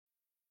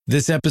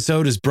This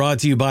episode is brought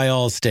to you by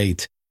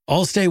Allstate.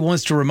 Allstate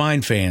wants to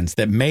remind fans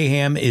that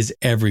mayhem is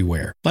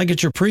everywhere, like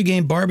at your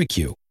pregame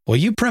barbecue. While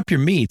you prep your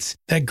meats,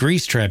 that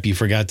grease trap you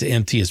forgot to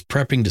empty is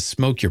prepping to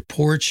smoke your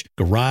porch,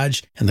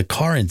 garage, and the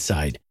car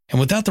inside. And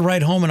without the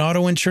right home and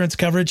auto insurance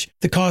coverage,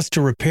 the cost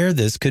to repair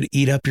this could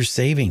eat up your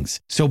savings.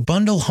 So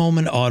bundle home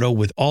and auto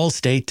with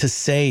Allstate to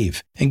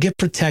save and get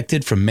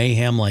protected from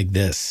mayhem like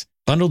this.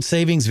 Bundled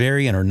savings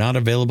vary and are not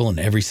available in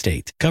every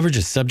state. Coverage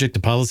is subject to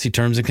policy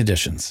terms and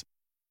conditions.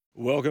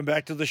 Welcome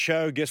back to the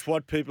show. Guess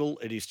what, people?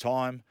 It is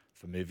time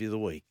for Movie of the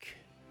Week.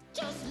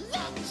 Just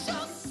let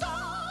your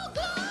soul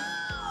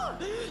glow.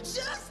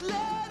 Just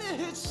let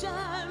it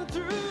shine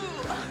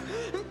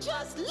through.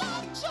 Just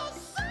let your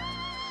soul,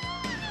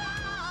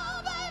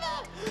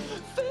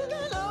 baby,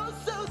 feeling oh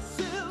so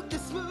silky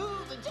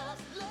smooth.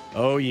 Just let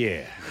Oh,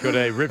 yeah. Got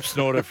a rip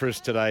snorter for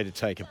us today to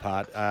take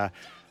apart. I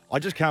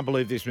just can't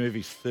believe this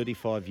movie's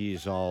 35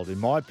 years old. In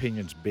my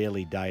opinion, it's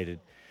barely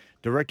dated.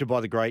 Directed by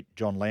the great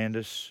John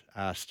Landis,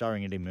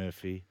 starring Eddie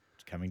Murphy.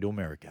 It's coming to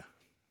America.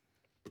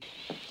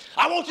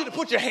 I want you to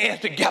put your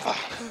hands together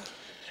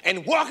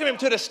and welcome him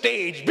to the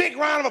stage. Big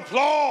round of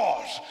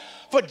applause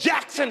for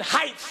Jackson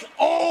Heights'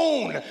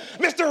 own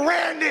Mr.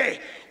 Randy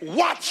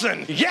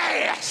Watson.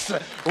 Yes,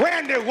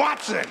 Randy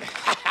Watson.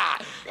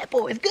 That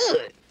boy is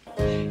good.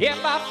 If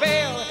I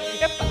fail,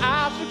 if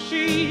I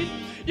succeed,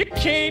 you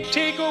can't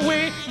take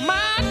away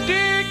my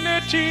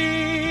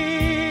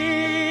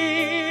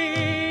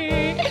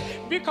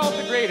dignity. Because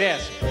the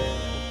greatest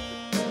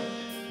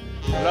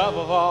love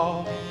of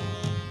all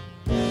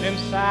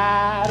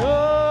inside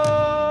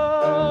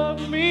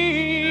of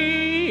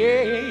me.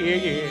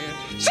 Yeah.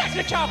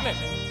 Sexy chocolate.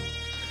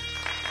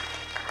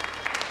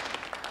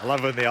 I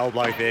love when the old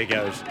bloke there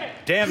goes,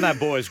 damn, that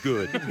boy's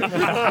good.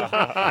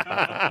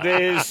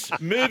 There's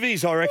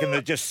movies, I reckon,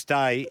 that just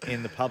stay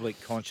in the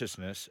public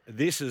consciousness.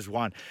 This is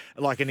one.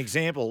 Like an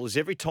example is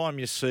every time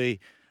you see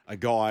a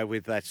guy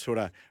with that sort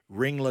of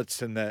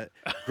ringlets and the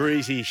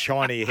greasy,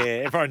 shiny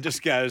hair, everyone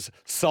just goes,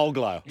 soul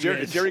glow.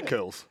 Jerry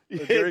curls.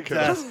 Jerry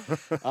curls.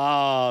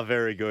 Oh,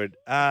 very good.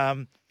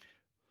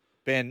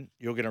 Ben,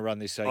 you're going to run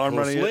this. I'm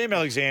running it. Liam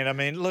Alexander, I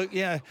mean, look,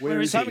 yeah.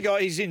 Where is some he?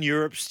 guy, he's in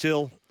Europe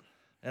still.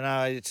 And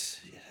it's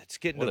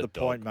getting What to a the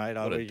dog. point, mate.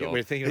 What a dog.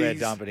 We're thinking about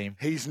dumping him.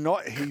 He's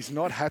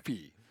not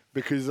happy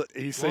because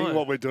he's seeing Why?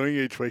 what we're doing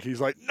each week. He's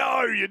like,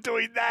 no, you're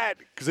doing that.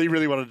 Because he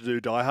really wanted to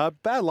do Die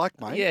Hard. Bad luck,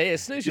 mate. Yeah,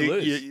 snooze, you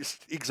lose.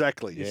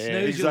 Exactly. Yeah,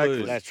 snooze, you exactly.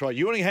 lose. That's right.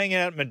 You want to hang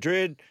out in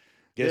Madrid?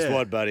 Guess Yeah.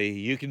 what, buddy?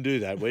 You can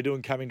do that. We're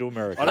doing Coming to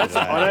America.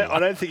 I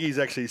don't think he's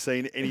actually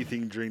seen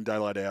anything during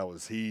daylight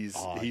hours. He's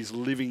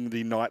living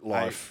the Hey,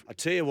 nightlife. I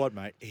tell you what,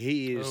 mate.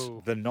 He is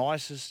Oh. the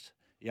nicest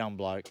young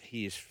bloke.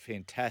 He is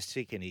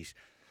fantastic, and he's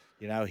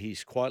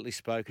quietly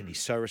spoken. He's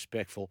so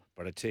respectful.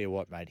 But I tell you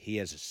what, mate, he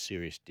has a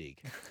serious dig.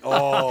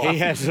 Oh, He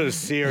has a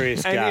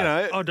serious and go. you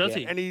know, Oh, does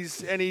he? And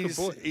he's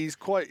he's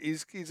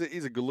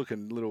a good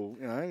looking little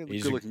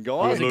He's good a looking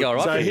guy. good guy,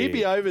 right? So Yeah. he'd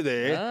be over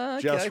there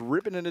Okay. just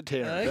ripping and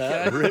tearing.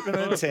 Okay. Ripping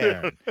and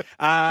tearing.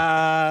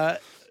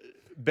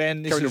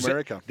 Ben, Coming to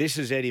America. This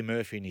is Eddie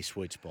Murphy in his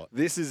sweet spot.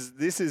 This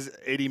is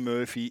Eddie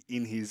Murphy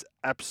in his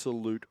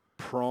absolute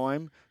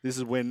prime. This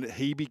is when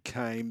he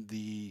became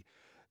the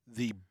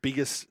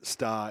biggest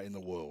star in the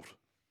world.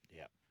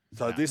 Yeah.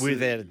 So this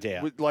without is, a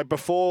doubt. like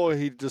before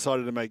he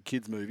decided to make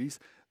kids movies,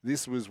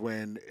 this was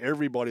when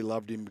everybody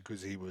loved him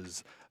because he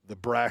was the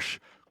brash,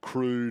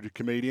 crude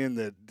comedian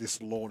that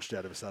this launched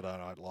out of Saturday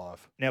Night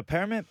Live. Now,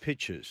 Paramount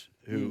Pictures,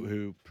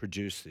 who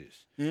produced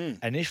this,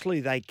 initially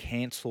they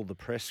cancelled the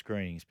press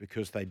screenings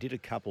because they did a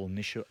couple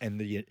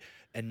the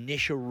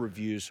initial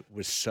reviews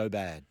was so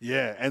bad.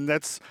 Yeah, and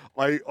that's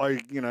we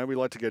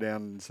like to go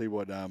down and see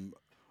what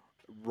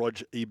Rog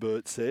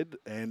Ebert said,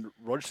 and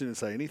Rog didn't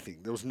say anything.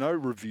 There was no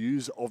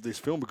reviews of this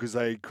film because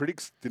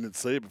critics didn't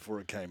see it before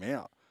it came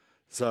out.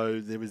 So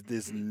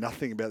there's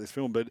nothing about this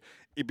film, but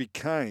it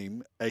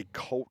became a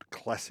cult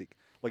classic.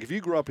 Like if you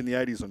grew up in the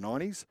 80s or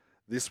 90s,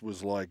 this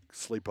was like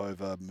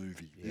sleepover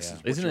movie. This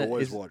is what you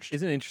always watched.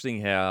 Isn't it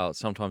interesting how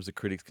sometimes the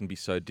critics can be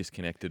so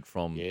disconnected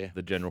from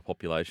the general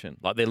population?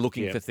 Like they're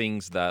looking for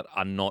things that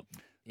are not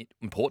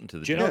important to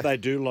the Do you know general. what they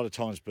do a lot of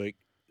times, Beak?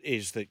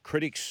 Is that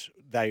critics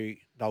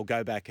they'll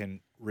go back and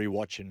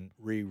rewatch and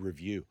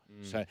re-review.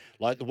 So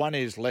like the one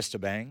is Lester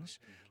Bangs.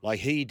 Like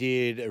he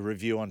did a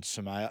review on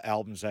some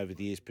albums over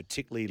the years,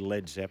 particularly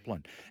Led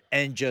Zeppelin,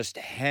 and just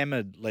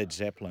hammered Led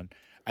Zeppelin.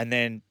 And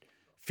then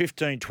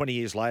 15, 20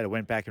 years later,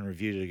 went back and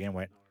reviewed it again and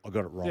went, I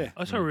got it wrong. Yeah.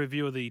 I saw a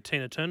review of the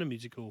Tina Turner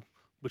musical,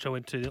 which I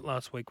went to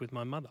last week with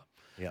my mother.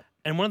 Yep.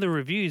 And one of the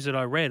reviews that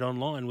I read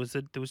online was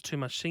that there was too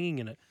much singing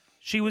in it.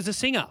 She was a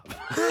singer.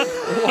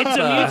 It's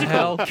a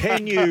musical.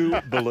 Can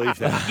you believe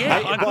that? Yeah,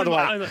 Hey, I by the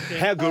couldn't- way,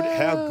 how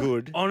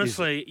good? is-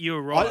 Honestly,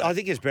 you're right. I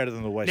think it's better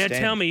than the West Now End.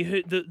 tell me,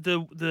 who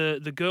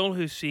the girl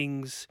who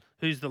sings,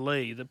 who's the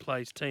lead that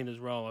plays Tina's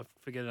role? I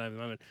forget her name at the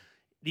moment.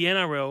 The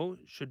NRL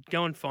should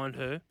go and find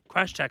her,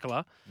 crash tackle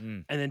her,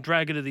 and then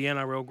drag her to the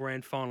NRL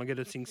grand final and get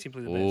her to sing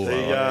Simply the Best.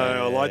 There you go.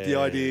 I like the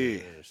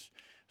idea. Yes.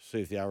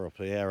 Suthiara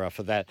Piera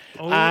for that.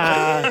 Oh.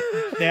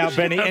 Now,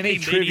 Benny, any Be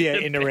trivia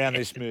media in around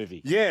this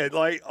movie? Yeah,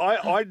 like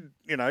I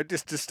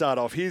just to start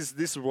off, this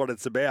is what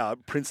it's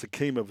about. Prince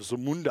Akeem of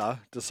Zamunda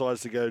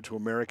decides to go to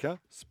America,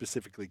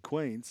 specifically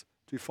Queens,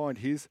 to find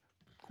his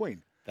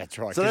queen. That's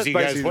right. So Because that's he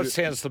goes, basically what the-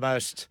 sounds the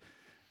most,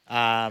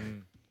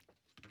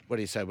 what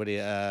do you say? What do you,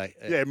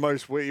 Yeah,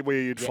 most where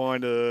you'd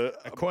find a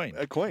queen.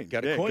 A queen.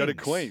 Go to yeah, Go to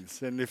Queens.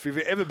 Queens. And if you've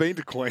ever been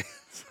to Queens,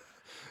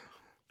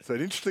 it's an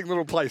interesting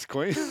little place,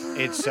 Queens.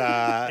 It's,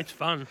 It's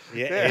fun.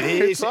 yeah, Yeah,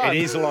 it it's is. fun.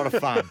 It is a lot of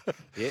fun.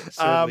 Yeah, it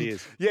certainly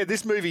is. Yeah,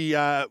 this movie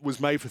was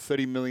made for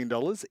 $30 million.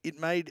 It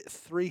made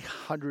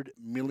 $300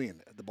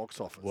 million at the box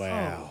office.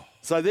 Wow.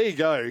 So there you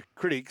go,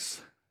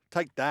 critics.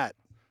 Take that.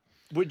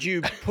 Would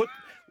you put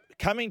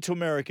Coming to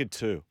America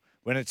 2,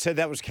 when it said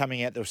that was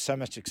coming out, there was so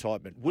much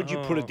excitement. Would you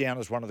put it down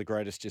as one of the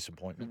greatest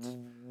disappointments?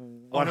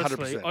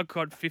 honestly, 100%. I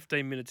got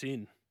 15 minutes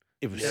in.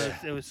 It was.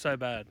 It was so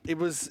bad. It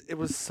was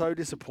so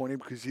disappointing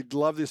because you'd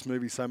love this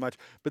movie so much.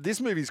 But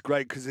this movie's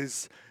great because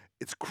it's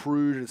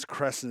crude, it's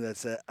crass, and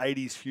it's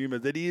 80s humour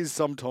that is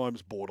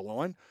sometimes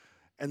borderline.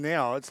 And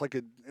now it's like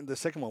the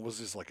second one was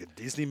just like a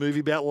Disney movie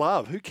about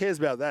love. Who cares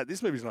about that?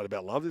 This movie's not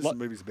about love. This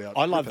movie's about.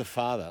 I love the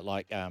father,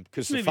 like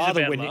because the Movie's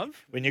father about when love.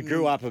 you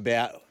grew up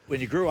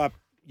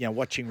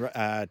watching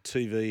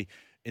TV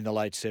in the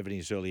late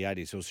 70s, early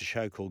 80s, there was a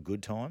show called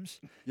Good Times.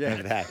 Yeah.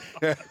 Remember that?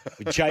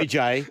 With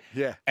JJ.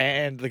 Yeah.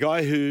 And the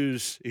guy who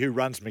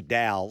runs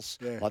McDowell's,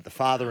 Yeah. like the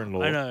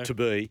father-in-law I know. to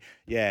be.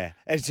 Yeah.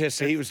 It's just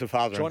he was the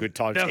father John- in Good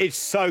Times. No. It's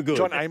so good.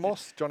 John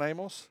Amos. John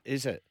Amos.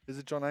 Is it? Is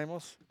it John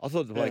Amos? I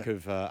thought the bloke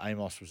of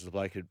Amos was the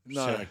bloke who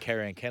No. sat on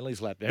Carrie Ann Kenley's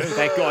lap there.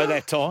 That guy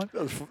that time.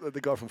 That was the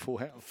guy from Full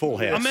House. Full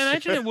House. I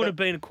imagine it would have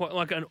been quite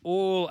like an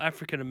all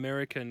African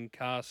American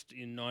cast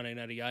in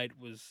 1988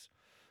 was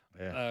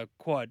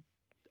quite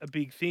a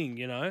big thing,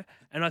 you know.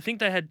 And I think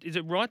they had. Is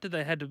it right that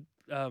they had to?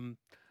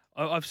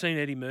 I've seen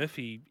Eddie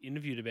Murphy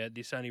interviewed about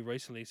this only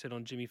recently. He said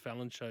on Jimmy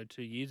Fallon's show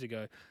 2 years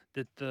ago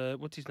that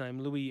what's his name,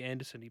 Louis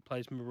Anderson, he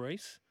plays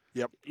Maurice.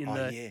 Yep.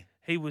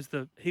 He was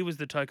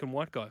the token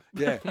white guy.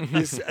 Yeah.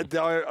 I saw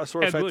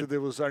a How fact good. that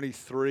there was only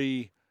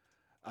 3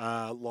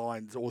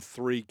 lines or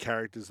 3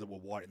 characters that were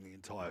white in the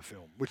entire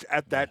film, which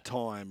at that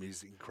time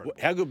is incredible.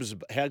 How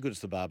good's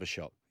the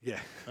barbershop? Yeah.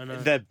 I know.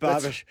 That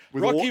barber,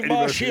 with all Rocky Eddie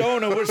Murphy.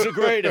 Marciano was the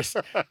greatest.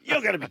 You're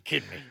going to be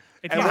kidding me.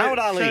 If And you Muhammad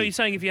had- Ali. So you're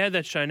saying if you had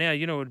that show now,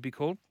 you know what it'd be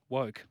called?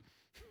 Woke.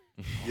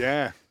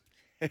 Yeah.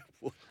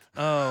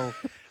 Oh,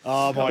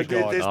 Oh my But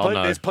there- God! there's, Oh, plenty,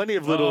 no. there's plenty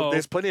of little. Oh.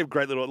 There's plenty of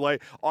great little.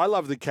 Like I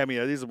love the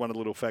cameo. These are one of the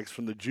little facts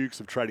from the Dukes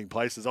of Trading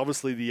Places.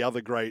 Obviously, the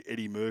other great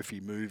Eddie Murphy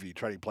movie,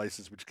 Trading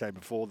Places, which came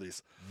before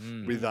this,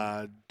 with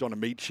Don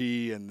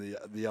Amici and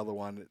the other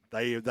one.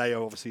 They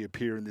obviously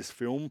appear in this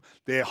film.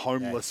 They're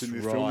homeless That's in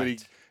this film, and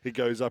right. he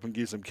goes up and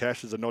gives them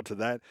cash as a nod to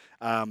that.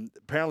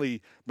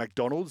 Apparently,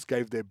 McDonald's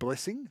gave their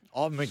blessing.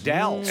 Oh,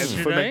 McDowell's. And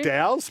Did for they?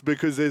 McDowell's,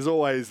 because there's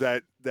always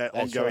that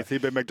ongoing right. thing.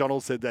 But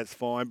McDonald's said that's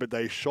fine, but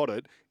they shot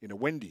it in a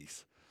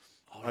Wendy's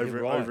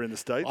you're right. over in the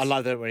States. I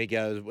love that when they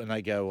go,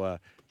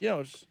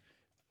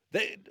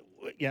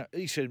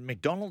 he said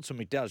McDonald's and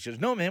McDowell's. He goes,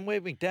 no, man, we're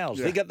McDowell's.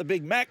 Yeah. They got the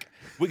Big Mac.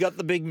 We got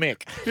the Big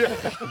Mick.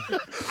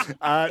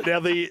 Now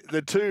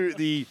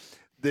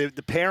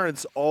the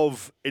parents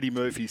of Eddie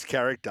Murphy's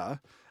character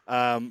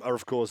are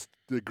of course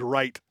the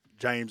great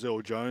James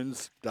Earl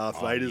Jones,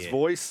 Darth Vader's yeah.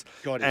 voice,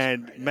 God, he's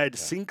and great Mad actor.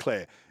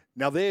 Sinclair.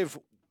 Now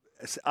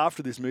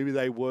after this movie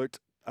they worked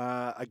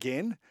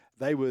again.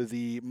 They were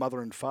the mother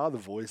and father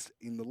voice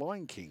in The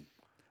Lion King.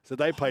 So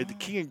they played the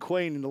king and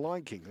queen in The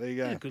Lion King. There you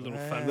go. yeah, good little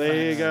fun. There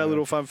you fact. go, a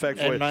little fun fact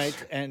for And you.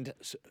 mate,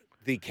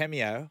 the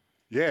cameo,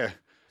 Yeah.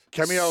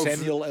 Cameo of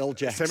Samuel L.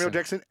 Jackson. Samuel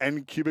Jackson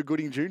and Cuba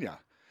Gooding Jr.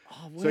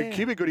 Oh, So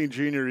Cuba Gooding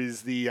Jr.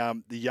 is the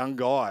young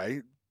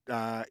guy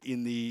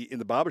in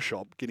the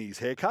barbershop getting his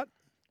hair cut.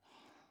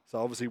 So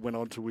obviously went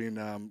on to win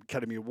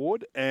Academy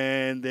Award,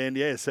 and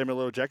then Samuel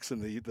L.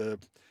 Jackson,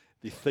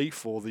 the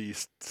thief or the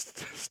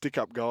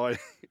stick-up guy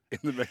in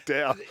the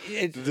McDowell,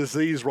 the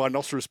diseased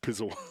rhinoceros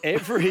pizzle.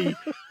 every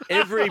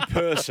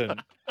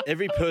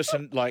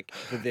person like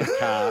that they've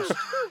cast,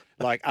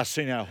 like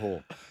Arsenio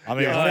Hall. I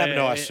mean, Yeah. what happened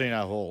to yeah.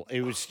 Arsenio Hall?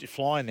 He was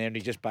flying there and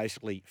he just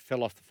basically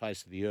fell off the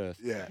face of the earth.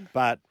 Yeah.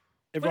 But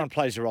everyone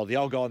plays a role. The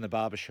old guy in the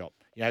barber shop,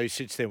 who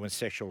sits there when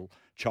Sexual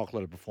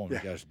Chocolate are performing,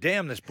 he goes,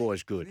 damn, this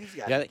boy's good.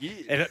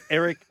 And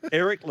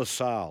Eric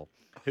LaSalle,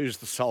 who's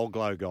the Soul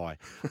Glow guy.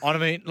 I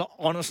mean,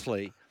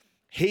 honestly,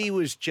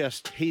 he's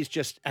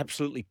just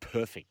absolutely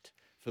perfect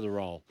for the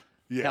role.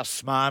 Yeah. How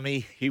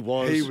smarmy he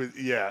was. He was,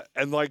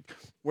 and like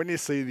when you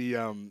see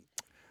the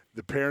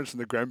parents and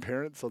the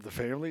grandparents of the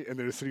family, and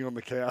they're sitting on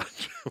the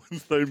couch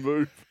once they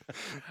move.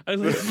 I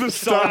love The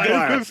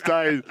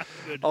stage.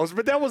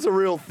 But that was a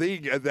real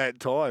thing at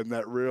that time.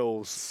 That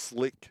real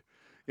slick,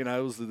 it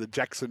was the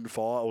Jackson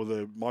file or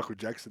the Michael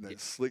Jackson, that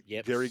slick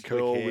Yep, Jerry slick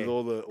curl hair. with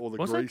all the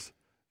Was it? grease.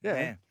 Yeah.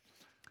 Yeah.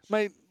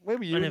 Mate, where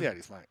were you in the never-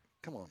 80s, mate?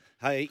 Come on.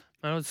 Hey,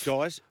 I was,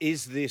 guys,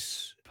 is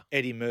this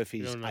Eddie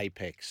Murphy's don't know.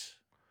 apex?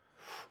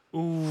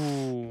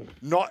 ooh.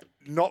 Not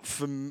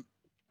from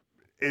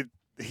it.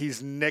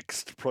 his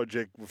next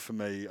project for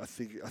me, I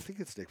think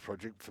his next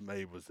project for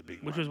me was the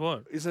big Which one. was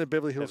what? Isn't it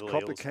Beverly Hills Beverly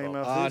Cop Hills that came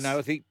Cop. after this? No,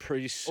 I think Or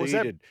was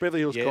preceded. that Beverly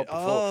Hills Yeah. Cop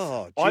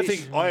before? Oh, I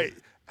geez. think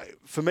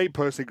for me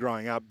personally,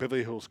 growing up,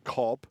 Beverly Hills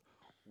Cop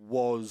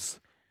was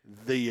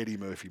the Eddie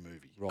Murphy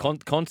movie. Right.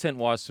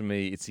 Content-wise, for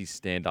me, it's his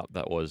stand-up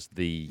that was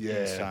the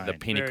Insane. the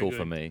pinnacle Very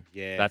for good. me.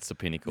 Yeah. That's the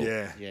pinnacle.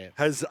 Yeah. Yeah.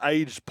 Has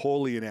aged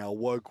poorly in our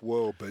woke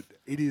world, but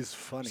it is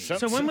funny.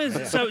 So when was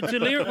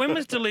when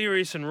was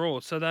Delirious and Raw?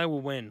 So they were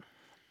when?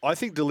 I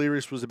think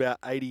Delirious was about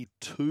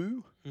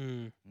 82.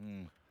 Mm.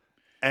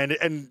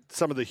 And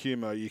some of the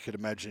humour you could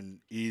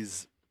imagine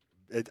is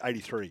at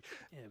 83.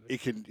 Yeah, but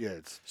It can,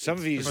 it's Some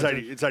of his-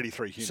 it's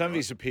 83 humour. Some of right?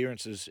 his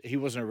appearances, he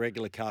wasn't a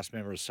regular cast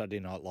member of Saturday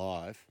Night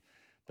Live,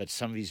 but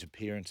some of his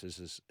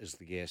appearances as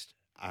the guest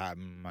are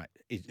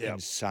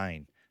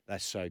insane.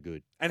 That's so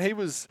good. And he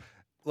was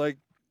like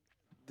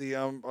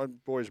I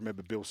always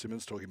remember Bill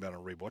Simmons talking about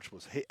on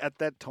Rewatchables. At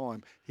that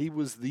time, he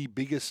was the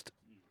biggest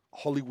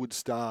Hollywood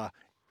star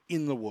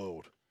in the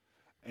world.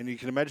 And you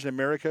can imagine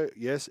America,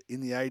 yes,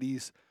 in the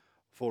 80s,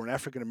 for an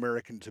African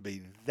American to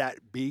be that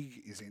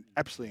big is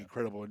absolutely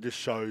incredible. It just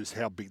shows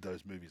how big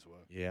those movies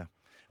were. Yeah.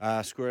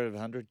 Square out of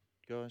 100,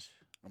 guys?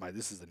 Oh, mate,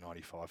 this is the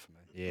 95 for me.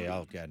 Yeah,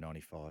 I'll go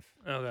 95.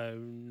 I'll go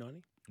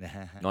 90.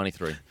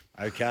 93.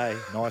 Okay,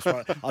 nice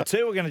one. I'll tell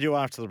you what we're going to do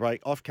after the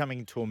break. Off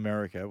Coming to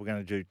America, we're going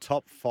to do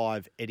top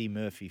 5 Eddie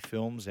Murphy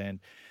films and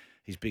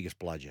his biggest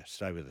bludger.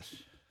 Stay with us.